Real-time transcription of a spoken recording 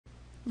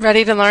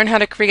Ready to learn how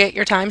to create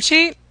your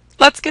timesheet?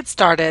 Let's get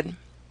started.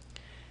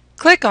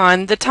 Click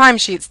on the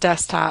Timesheets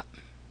desktop.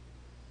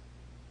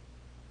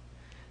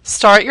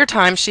 Start your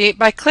timesheet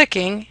by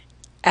clicking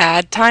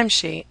Add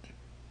Timesheet.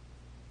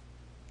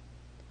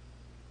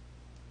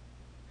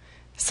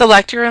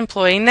 Select your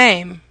employee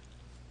name.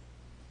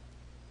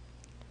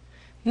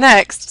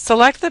 Next,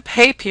 select the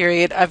pay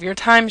period of your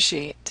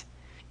timesheet.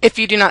 If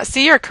you do not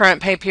see your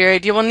current pay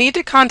period, you will need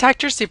to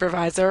contact your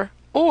supervisor,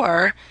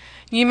 or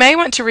you may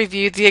want to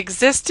review the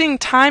existing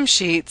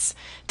timesheets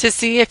to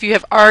see if you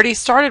have already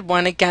started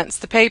one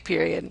against the pay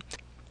period.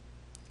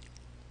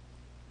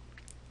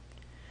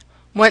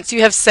 Once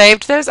you have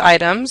saved those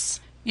items,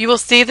 you will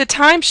see the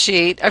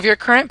timesheet of your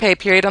current pay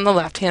period on the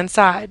left-hand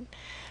side.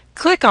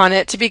 Click on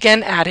it to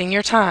begin adding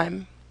your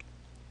time.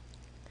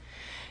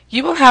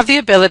 You will have the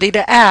ability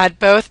to add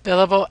both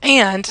billable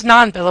and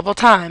non-billable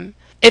time.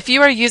 If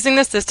you are using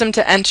the system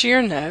to enter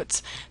your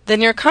notes,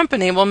 then your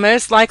company will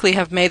most likely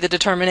have made the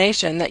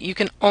determination that you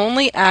can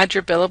only add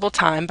your billable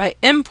time by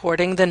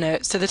importing the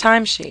notes to the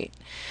timesheet.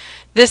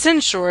 This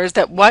ensures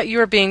that what you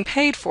are being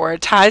paid for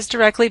ties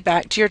directly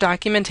back to your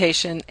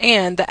documentation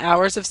and the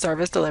hours of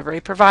service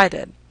delivery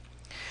provided.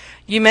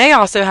 You may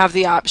also have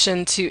the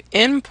option to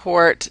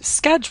import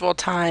schedule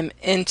time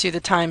into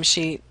the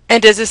timesheet,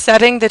 and is a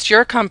setting that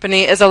your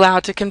company is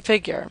allowed to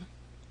configure.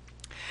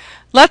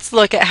 Let's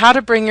look at how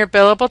to bring your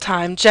billable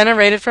time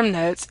generated from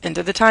notes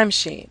into the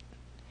timesheet.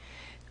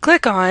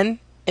 Click on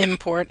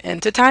Import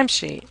into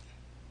Timesheet.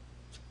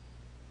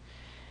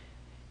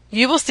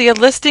 You will see a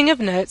listing of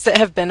notes that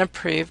have been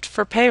approved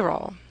for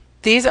payroll.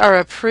 These are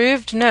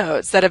approved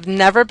notes that have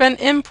never been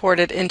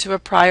imported into a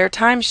prior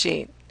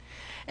timesheet,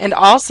 and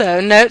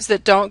also notes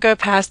that don't go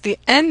past the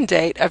end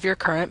date of your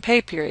current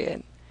pay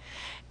period.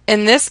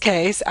 In this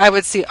case, I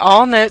would see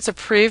all notes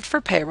approved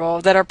for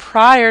payroll that are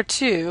prior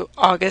to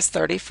August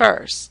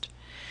 31st.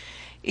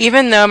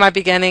 Even though my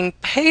beginning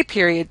pay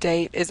period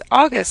date is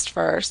August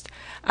 1st,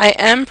 I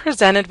am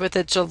presented with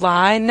a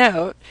July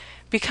note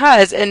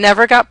because it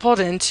never got pulled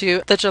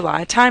into the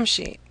July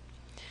timesheet.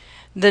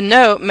 The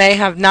note may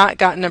have not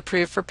gotten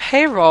approved for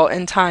payroll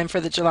in time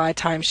for the July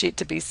timesheet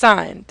to be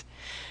signed.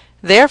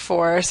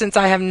 Therefore, since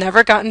I have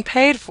never gotten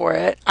paid for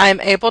it, I am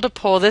able to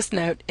pull this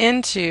note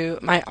into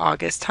my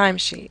August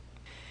timesheet.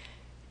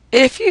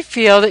 If you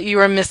feel that you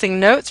are missing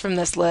notes from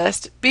this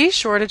list, be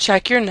sure to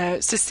check your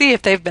notes to see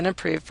if they've been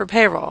approved for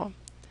payroll.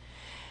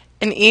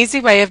 An easy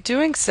way of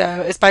doing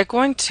so is by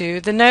going to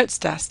the Notes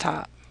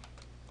desktop.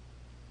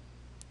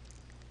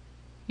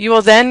 You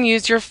will then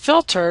use your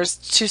filters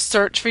to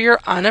search for your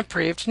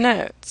unapproved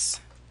notes.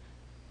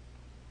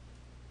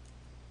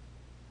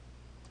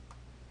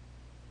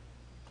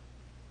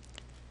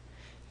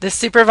 The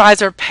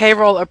Supervisor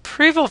Payroll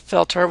Approval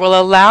filter will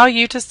allow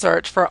you to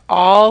search for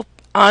all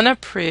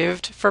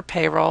unapproved for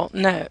payroll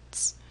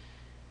notes.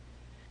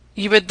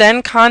 You would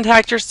then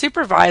contact your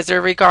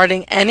supervisor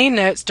regarding any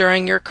notes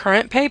during your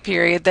current pay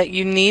period that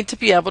you need to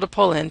be able to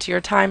pull into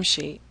your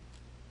timesheet.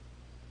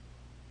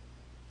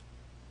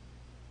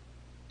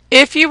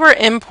 If you were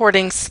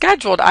importing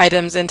scheduled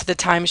items into the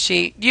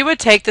timesheet, you would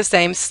take the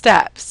same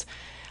steps.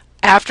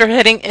 After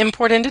hitting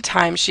Import into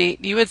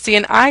Timesheet, you would see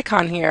an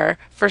icon here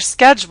for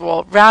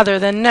Schedule rather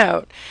than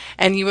Note,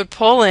 and you would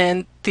pull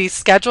in these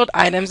scheduled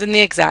items in the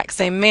exact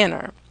same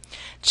manner.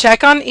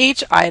 Check on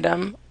each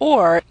item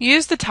or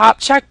use the top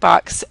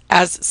checkbox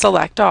as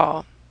Select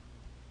All.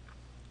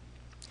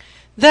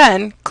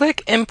 Then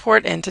click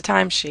Import into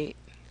Timesheet.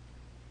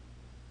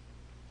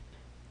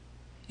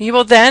 You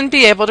will then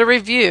be able to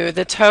review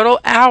the total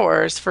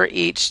hours for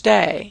each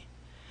day.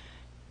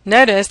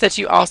 Notice that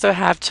you also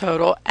have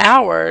total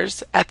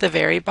hours at the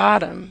very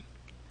bottom.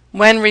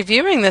 When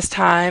reviewing this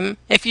time,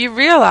 if you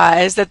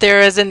realize that there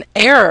is an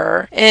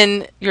error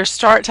in your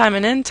start time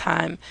and end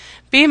time,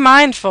 be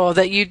mindful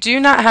that you do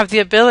not have the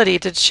ability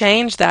to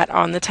change that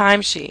on the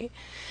timesheet.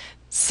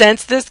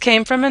 Since this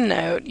came from a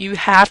note, you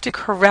have to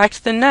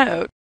correct the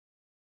note.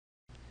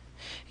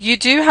 You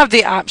do have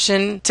the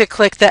option to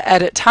click the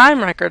Edit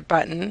Time Record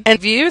button and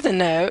view the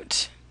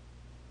note,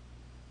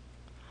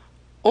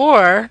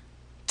 or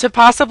to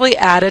possibly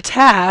add a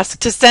task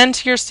to send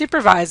to your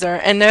supervisor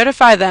and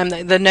notify them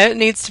that the note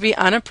needs to be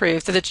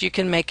unapproved so that you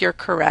can make your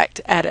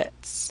correct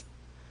edits.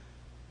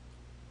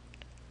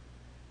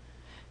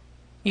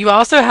 You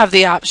also have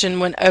the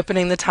option when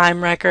opening the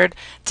time record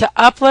to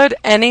upload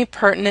any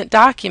pertinent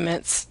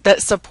documents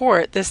that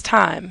support this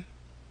time.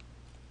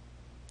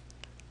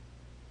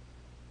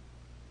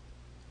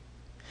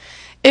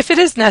 If it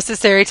is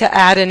necessary to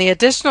add any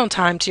additional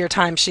time to your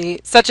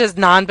timesheet, such as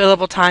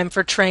non-billable time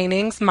for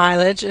trainings,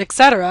 mileage,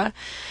 etc.,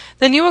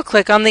 then you will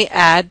click on the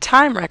Add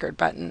Time Record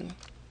button.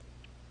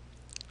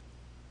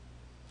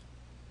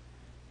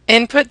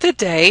 Input the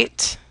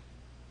date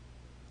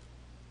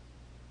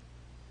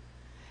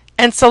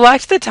and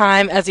select the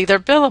time as either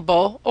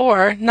billable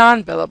or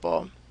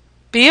non-billable.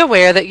 Be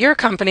aware that your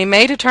company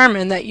may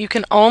determine that you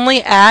can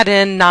only add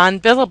in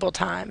non-billable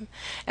time,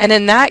 and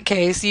in that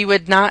case you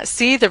would not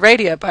see the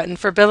radio button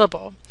for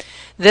billable.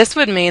 This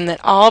would mean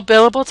that all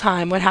billable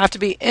time would have to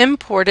be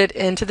imported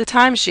into the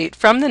timesheet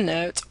from the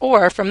notes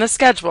or from the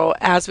schedule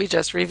as we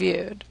just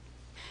reviewed.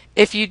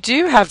 If you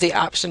do have the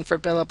option for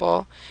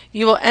billable,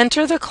 you will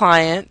enter the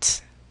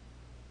client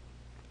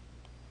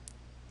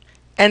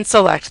and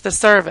select the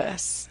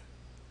service.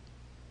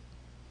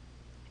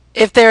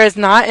 If there is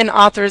not an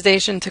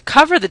authorization to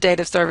cover the date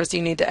of service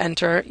you need to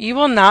enter, you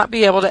will not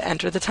be able to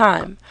enter the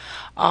time.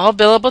 All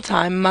billable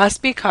time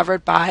must be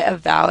covered by a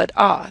valid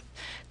auth.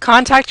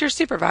 Contact your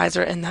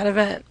supervisor in that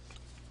event.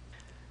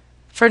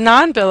 For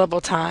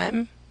non-billable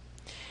time,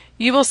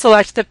 you will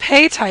select the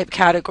pay type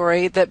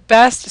category that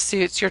best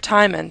suits your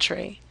time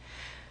entry.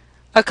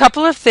 A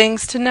couple of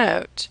things to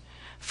note.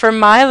 For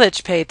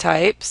mileage pay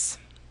types,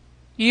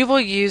 you will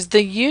use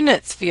the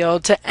units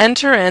field to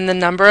enter in the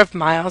number of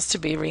miles to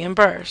be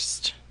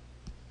reimbursed.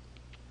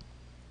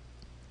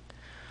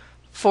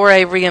 For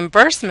a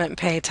reimbursement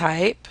pay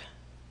type,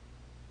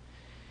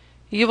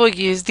 you will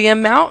use the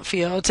amount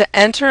field to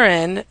enter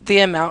in the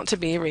amount to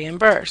be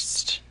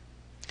reimbursed.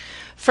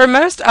 For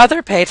most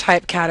other pay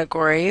type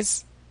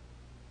categories,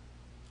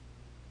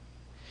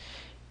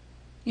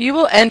 you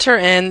will enter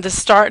in the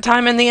start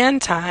time and the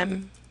end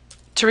time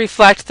to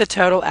reflect the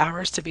total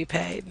hours to be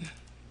paid.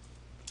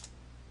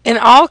 In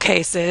all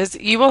cases,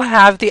 you will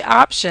have the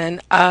option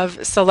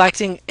of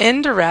selecting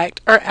indirect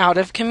or out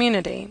of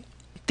community.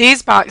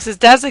 These boxes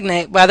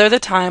designate whether the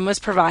time was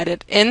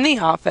provided in the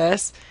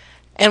office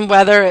and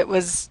whether it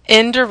was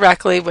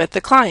indirectly with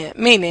the client,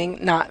 meaning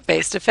not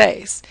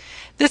face-to-face.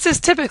 This is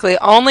typically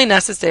only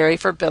necessary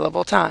for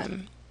billable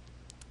time.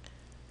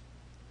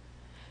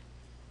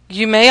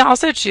 You may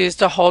also choose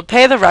to hold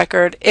pay the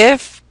record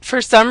if,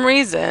 for some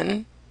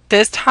reason,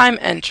 this time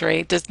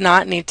entry does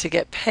not need to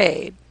get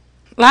paid.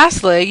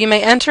 Lastly, you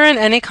may enter in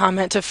any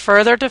comment to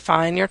further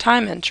define your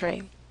time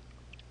entry.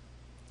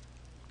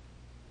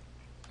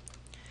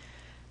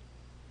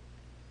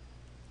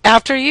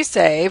 After you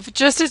save,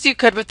 just as you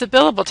could with the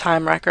billable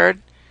time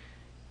record,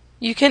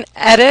 you can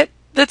edit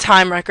the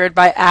time record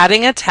by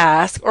adding a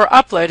task or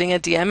uploading a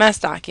DMS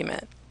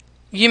document.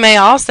 You may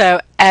also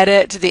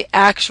edit the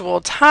actual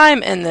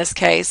time in this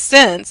case,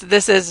 since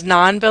this is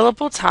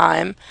non-billable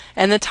time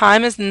and the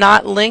time is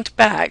not linked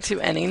back to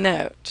any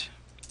note.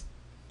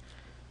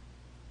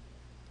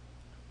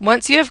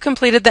 Once you have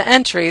completed the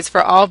entries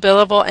for all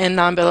billable and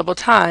non-billable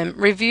time,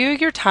 review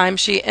your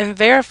timesheet and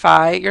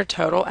verify your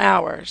total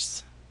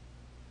hours.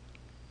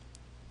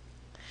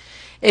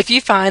 If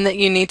you find that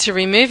you need to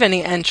remove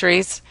any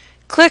entries,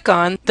 click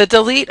on the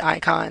Delete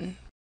icon.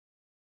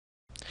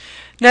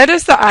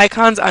 Notice the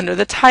icons under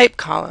the Type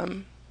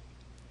column.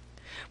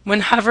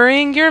 When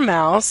hovering your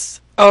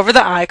mouse over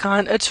the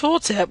icon, a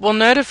tooltip will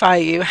notify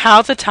you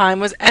how the time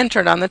was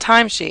entered on the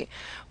timesheet,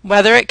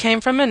 whether it came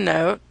from a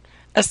note,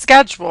 a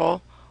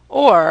schedule,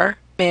 or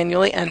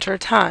manually enter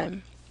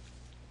time.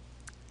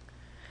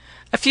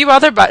 A few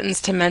other buttons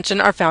to mention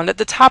are found at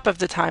the top of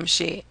the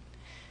timesheet.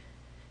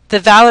 The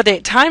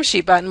Validate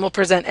Timesheet button will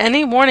present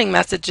any warning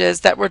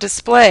messages that were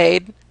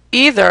displayed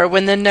either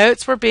when the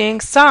notes were being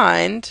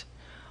signed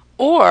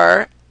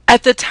or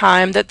at the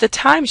time that the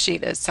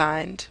timesheet is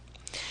signed.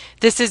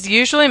 This is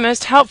usually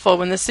most helpful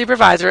when the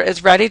supervisor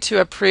is ready to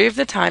approve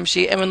the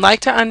timesheet and would like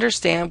to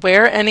understand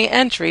where any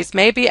entries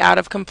may be out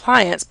of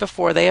compliance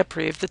before they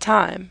approve the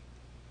time.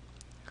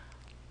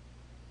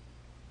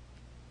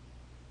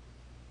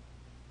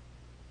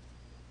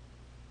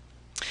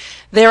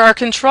 There are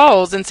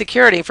controls and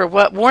security for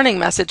what warning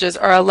messages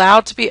are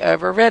allowed to be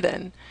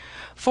overridden.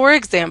 For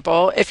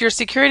example, if your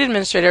security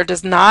administrator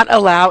does not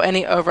allow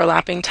any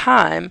overlapping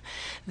time,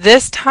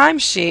 this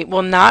timesheet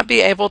will not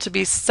be able to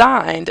be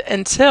signed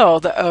until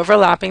the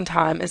overlapping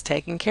time is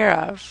taken care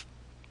of.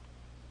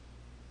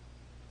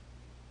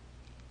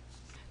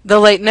 The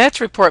Late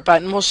Notes Report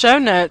button will show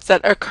notes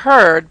that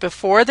occurred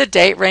before the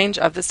date range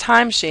of this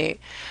timesheet,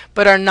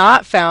 but are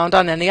not found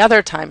on any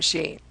other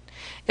timesheet.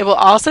 It will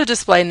also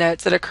display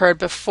notes that occurred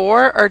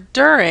before or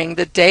during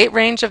the date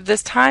range of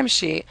this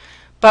timesheet,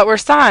 but were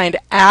signed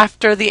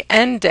after the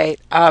end date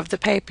of the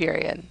pay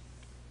period.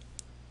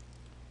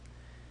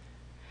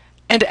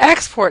 An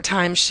Export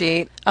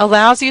Timesheet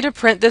allows you to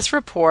print this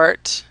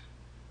report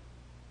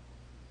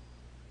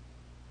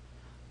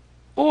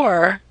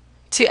or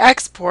to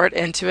export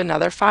into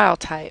another file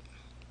type.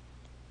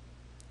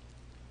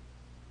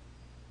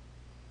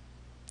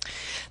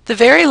 The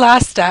very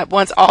last step,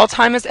 once all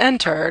time is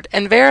entered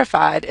and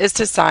verified, is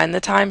to sign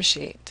the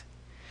timesheet.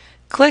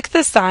 Click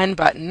the Sign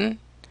button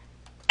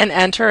and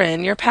enter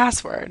in your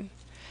password.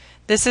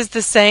 This is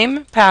the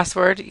same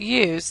password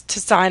used to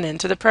sign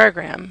into the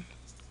program.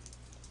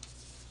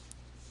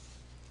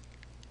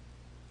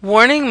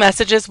 Warning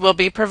messages will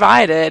be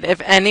provided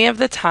if any of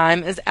the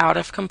time is out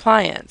of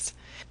compliance.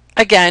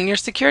 Again, your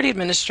security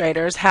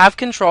administrators have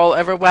control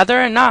over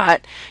whether or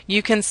not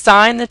you can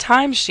sign the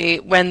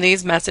timesheet when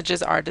these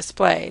messages are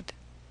displayed.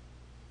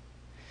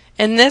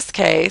 In this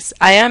case,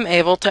 I am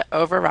able to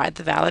override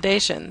the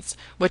validations,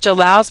 which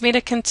allows me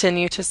to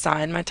continue to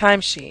sign my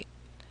timesheet.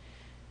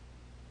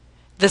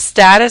 The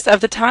status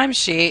of the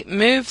timesheet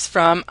moves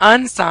from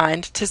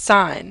unsigned to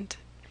signed.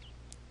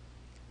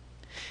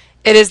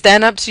 It is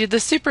then up to the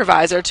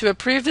supervisor to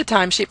approve the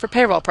timesheet for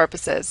payroll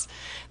purposes.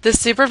 The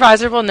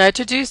supervisor will know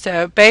to do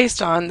so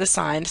based on the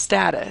signed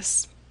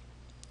status.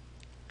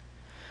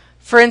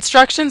 For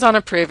instructions on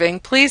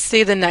approving, please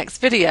see the next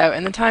video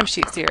in the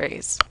timesheet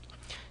series.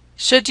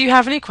 Should you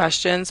have any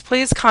questions,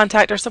 please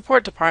contact our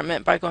support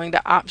department by going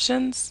to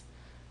Options,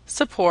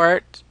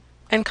 Support,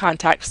 and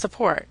Contact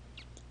Support.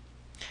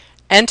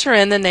 Enter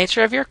in the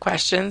nature of your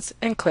questions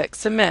and click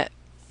Submit.